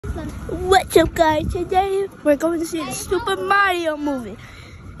What's up, guys? Today we're going to see the Super Mario movie.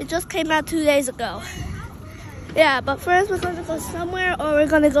 It just came out 2 days ago. Yeah, but first we're going to go somewhere or we're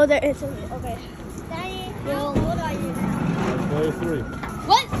going to go there instantly. Okay. Daddy, how old are you? I'm 43.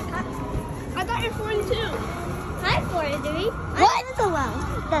 What? I thought you're 42. I'm 43. What? I'm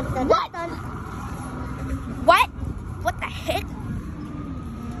alone. What? What? What the heck?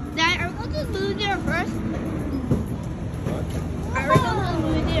 Dad, are we going to the movie theater first? Are we going to the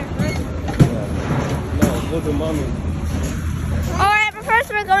movie theater first? No, go to mommy. Alright, but first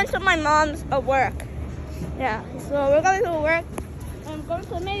we're going to my mom's work. Yeah, so we're going to work. I'm going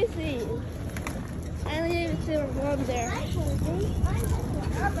to Macy's. I didn't even see my mom there.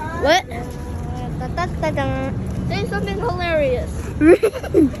 What? Say something hilarious.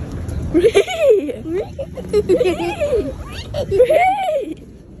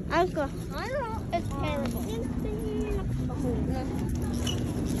 I don't know. It's terrible.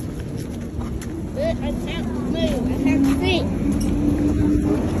 I can't move. I can't see.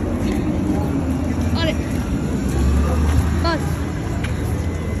 On it. Bus.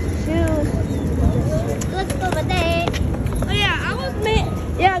 Shoes. Let's go with it. Oh yeah,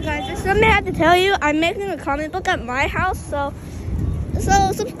 yeah, guys. There's something I have to tell you. I'm making a comic book at my house, so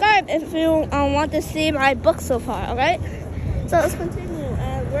subscribe if you want to see my book so far. Alright. So let's continue.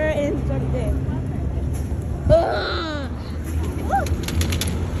 We're in something.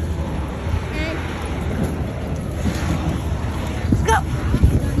 Go!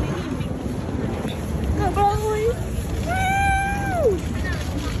 Go, boys! Woo!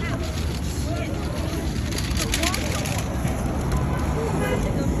 Where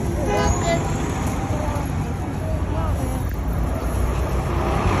is it?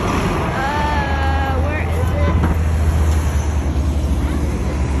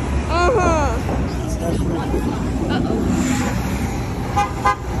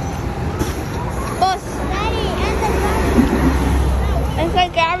 Bus! Daddy, and the It's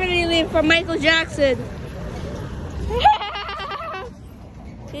like gravity leap from Michael Jackson.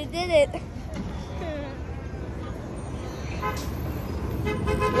 He did it.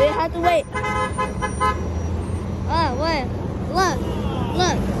 We have to wait. Oh, wait. Look.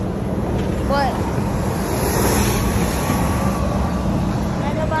 What?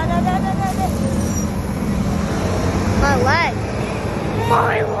 My leg.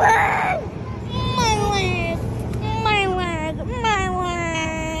 My leg!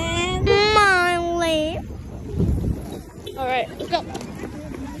 Alright, let's go.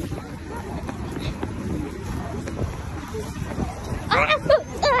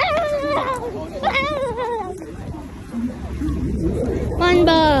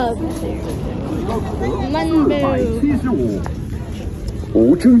 Manbug. 175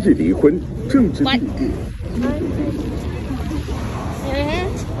无争议离婚，政治地位。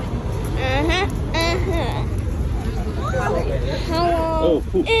 Hello. Oh,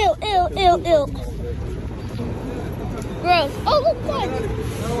 Ew. Gross. Oh, look, God.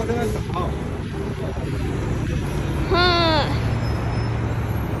 Huh.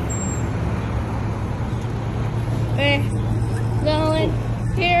 We're going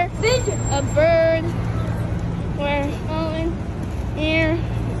here. A bird. We're going here.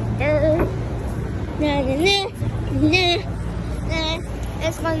 Bird. Nah.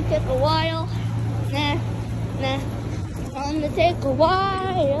 It's gonna take a while. Nah. It's gonna take a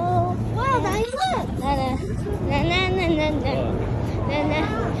while. Wow, Daddy, look.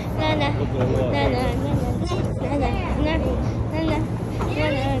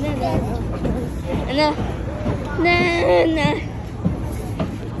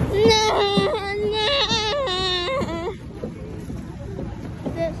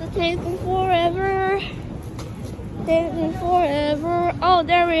 This is taking forever. Oh,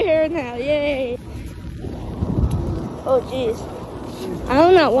 there we're here now. Yay. Oh, jeez. I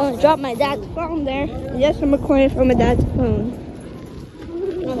do not want to drop my dad's phone there. Yes, I'm recording from my dad's phone.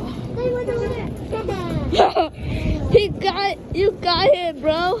 You got it,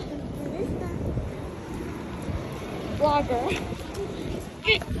 bro. Vlogger.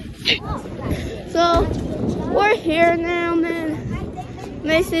 So, we're here now, man.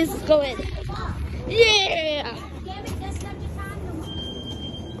 Macy's going. Yeah!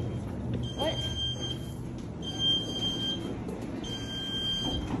 What?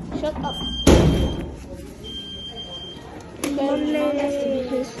 Shut up. Mom has to be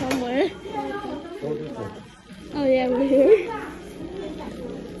here somewhere. Oh yeah, we're here.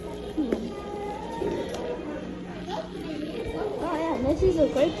 Oh yeah, this is a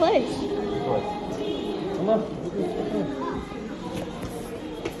great place.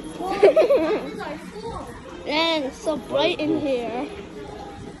 Man, it's so bright in here.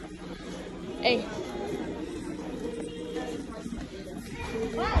 Hey.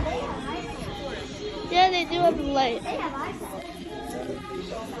 Yeah, they do have the light.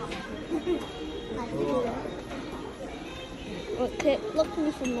 Okay,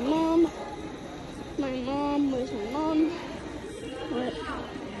 looking for my mom. My mom, where's my mom? What?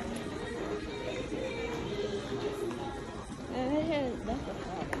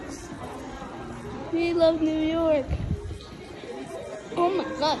 We love New York. Oh my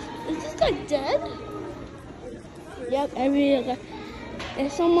gosh, is this guy dead? Yep, every guy.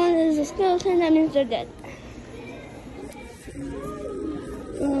 If someone is a skeleton, that means they're dead.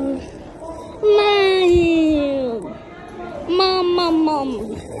 Mom.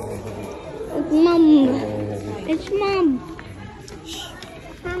 It's mom. It's mom.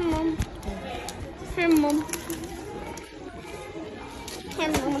 Her mom. Her mom. Her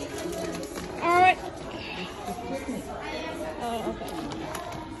mom. Alright.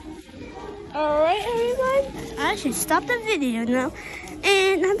 Alright, everybody. I should stop the video now.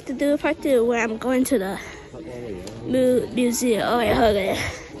 And I have to do a part 2 where I'm going to the museum. Oh, wait, hold it.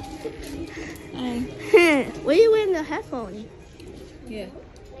 Were you wearing the headphones? Yeah.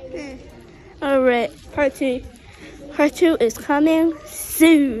 Alright, part 2. Part 2 is coming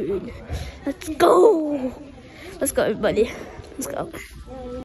soon. Let's go. Let's go, everybody. Let's go.